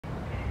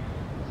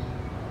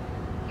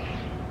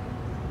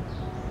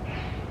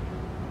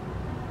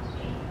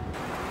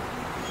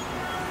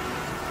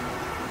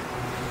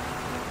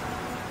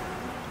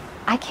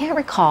I can't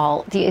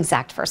recall the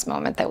exact first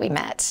moment that we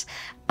met.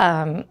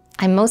 I'm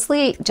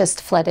mostly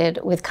just flooded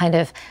with kind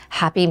of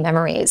happy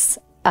memories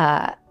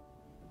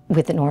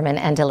with Norman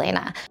and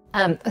Elena.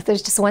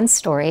 There's just one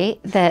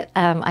story that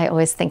I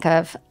always think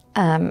of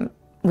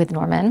with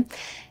Norman.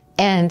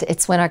 And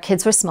it's when our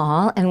kids were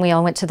small and we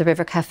all went to the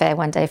River Cafe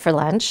one day for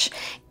lunch.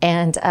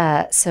 And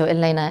so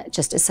Elena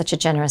just is such a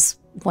generous,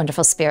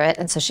 wonderful spirit.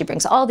 And so she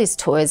brings all these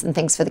toys and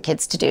things for the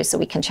kids to do so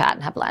we can chat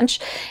and have lunch.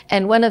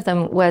 And one of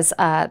them was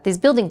these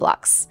building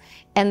blocks.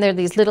 And they're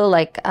these little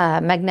like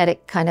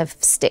magnetic kind of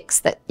sticks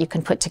that you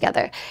can put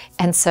together.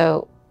 And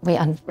so we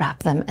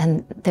unwrap them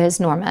and there's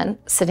Norman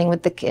sitting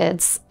with the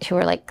kids who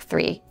are like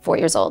 3, 4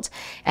 years old.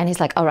 And he's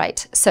like, all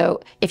right,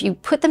 so if you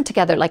put them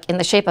together like in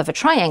the shape of a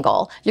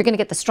triangle, you're gonna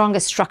get the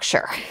strongest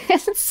structure.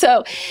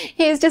 So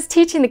he's just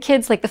teaching the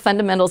kids like the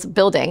fundamentals of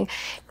building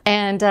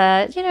and,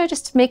 you know,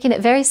 just making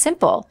it very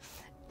simple.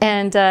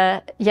 And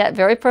yet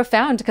very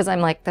profound because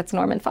I'm like, that's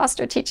Norman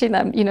Foster teaching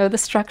them, you know, the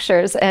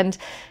structures. And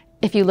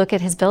if you look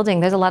at his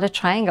building, there's a lot of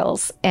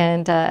triangles.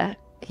 And,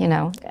 you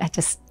know,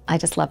 I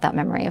just love that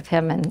memory of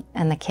him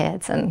and the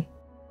kids. And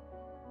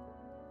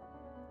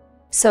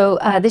so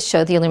this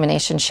show, the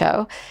Illumination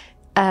Show,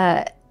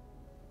 I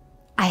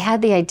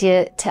had the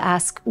idea to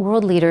ask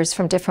world leaders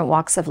from different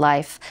walks of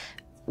life,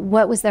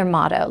 what was their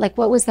motto? Like,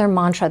 what was their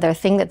mantra, their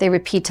thing that they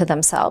repeat to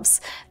themselves?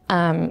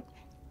 And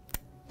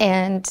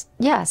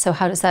yeah, so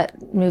how does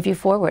that move you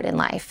forward in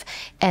life?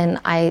 And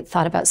I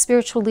thought about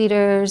spiritual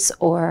leaders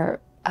or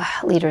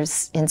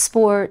leaders in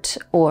sport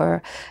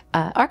or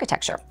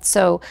architecture.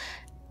 So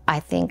I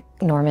think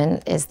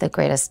Norman is the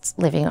greatest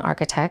living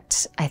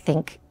architect. I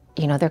think,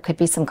 you know, there could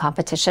be some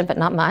competition, but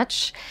not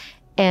much.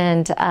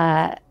 And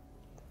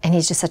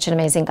he's just such an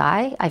amazing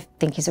guy. I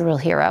think he's a real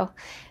hero.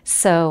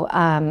 So,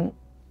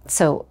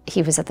 so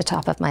he was at the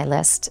top of my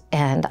list,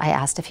 and I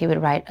asked if he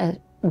would write a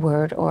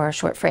word or a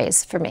short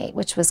phrase for me,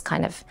 which was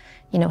kind of,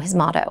 you know, his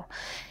motto.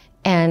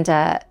 And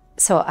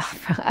so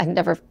I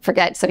never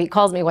forget. So he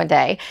calls me one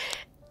day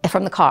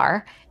from the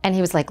car, and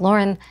he was like,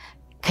 Lauren,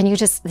 can you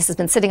just, this has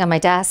been sitting on my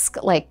desk,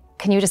 like,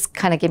 can you just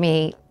kind of give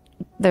me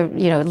the,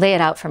 you know, lay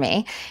it out for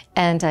me?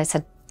 And I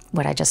said,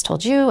 what I just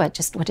told you,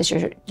 what is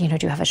your, you know,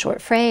 do you have a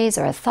short phrase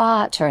or a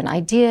thought or an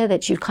idea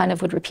that you kind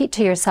of would repeat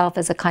to yourself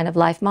as a kind of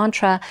life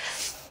mantra?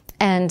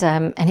 And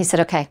he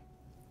said, okay,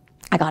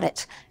 I got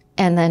it.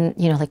 And then,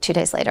 you know, like 2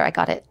 days later, I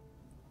got it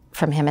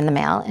from him in the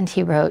mail, and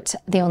he wrote,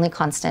 the only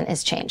constant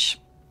is change.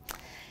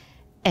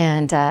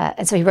 And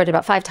so he wrote it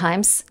about 5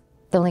 times.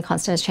 The only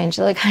constant is change,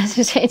 the only constant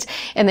is change.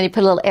 And then he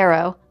put a little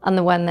arrow on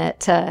the one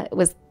that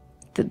was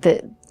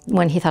the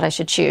one he thought I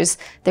should choose.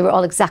 They were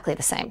all exactly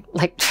the same,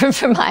 like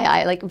from my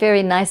eye, like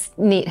very nice,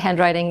 neat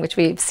handwriting, which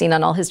we've seen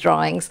on all his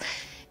drawings.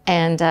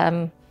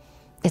 And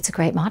it's a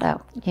great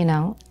motto, you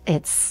know,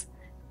 it's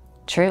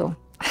true.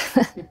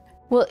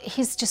 Well,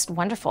 he's just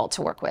wonderful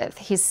to work with.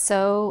 He's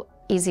so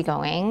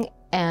easygoing.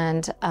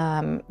 And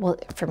well,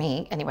 for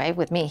me anyway,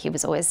 with me, he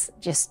was always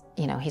just,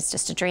 you know, he's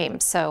just a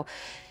dream. So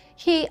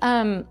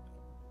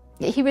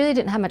he really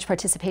didn't have much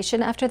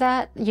participation after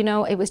that. You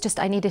know, it was just,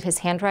 I needed his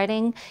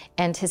handwriting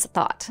and his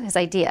thought, his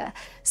idea.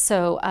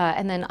 So,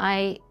 and then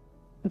I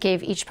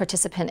gave each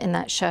participant in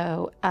that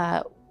show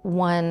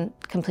one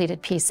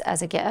completed piece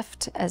as a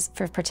gift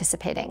for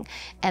participating.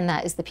 And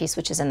that is the piece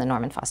which is in the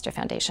Norman Foster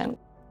Foundation.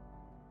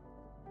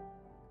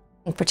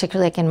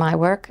 Particularly like in my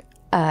work,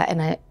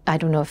 and I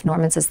don't know if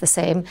Norman's is the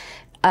same,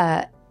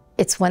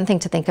 it's one thing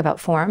to think about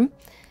form.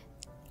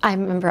 I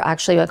remember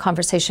actually a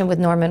conversation with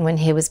Norman when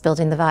he was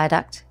building the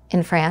viaduct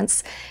in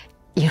France.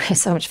 You know,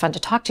 he's so much fun to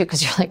talk to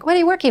because you're like, what are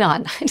you working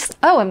on?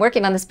 Oh, I'm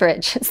working on this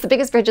bridge. It's the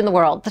biggest bridge in the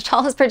world, the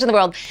tallest bridge in the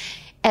world.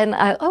 And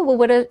oh, well,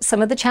 what are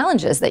some of the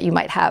challenges that you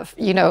might have,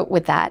 you know,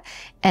 with that?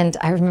 And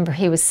I remember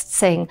he was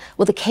saying,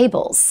 well, the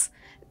cables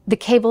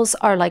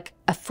are like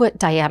a foot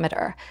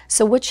diameter.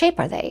 So what shape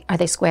are they? Are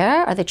they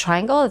square? Are they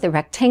triangle? Are they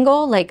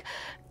rectangle? Like,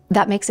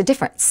 that makes a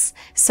difference.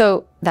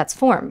 So that's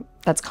form,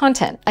 that's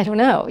content. I don't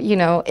know, you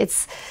know,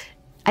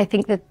 I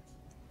think that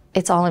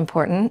it's all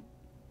important.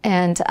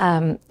 And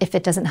if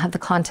it doesn't have the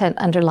content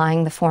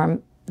underlying the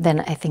form, then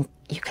I think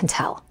you can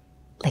tell,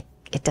 like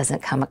it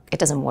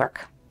doesn't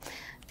work.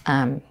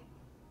 But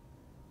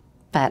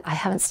I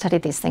haven't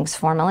studied these things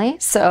formally,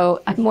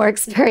 so I'm more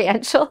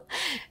experiential.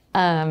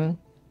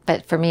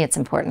 But for me, it's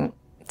important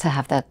to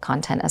have the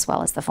content as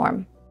well as the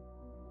form.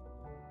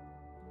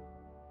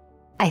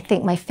 I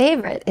think my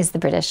favorite is the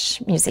British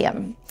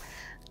Museum.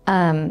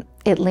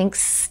 It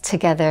links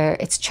together,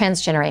 it's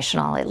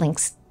transgenerational. It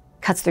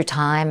cuts through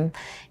time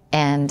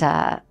and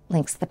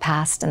links the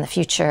past and the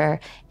future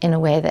in a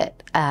way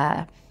that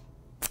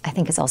I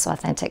think is also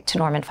authentic to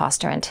Norman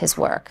Foster and his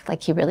work.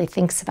 Like, he really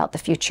thinks about the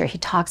future. He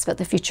talks about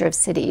the future of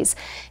cities.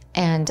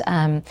 And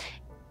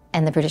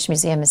the British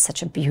Museum is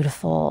such a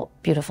beautiful,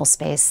 beautiful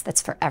space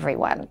that's for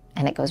everyone.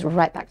 And it goes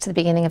right back to the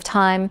beginning of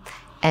time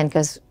and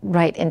goes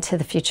right into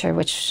the future,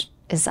 which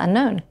is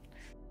unknown.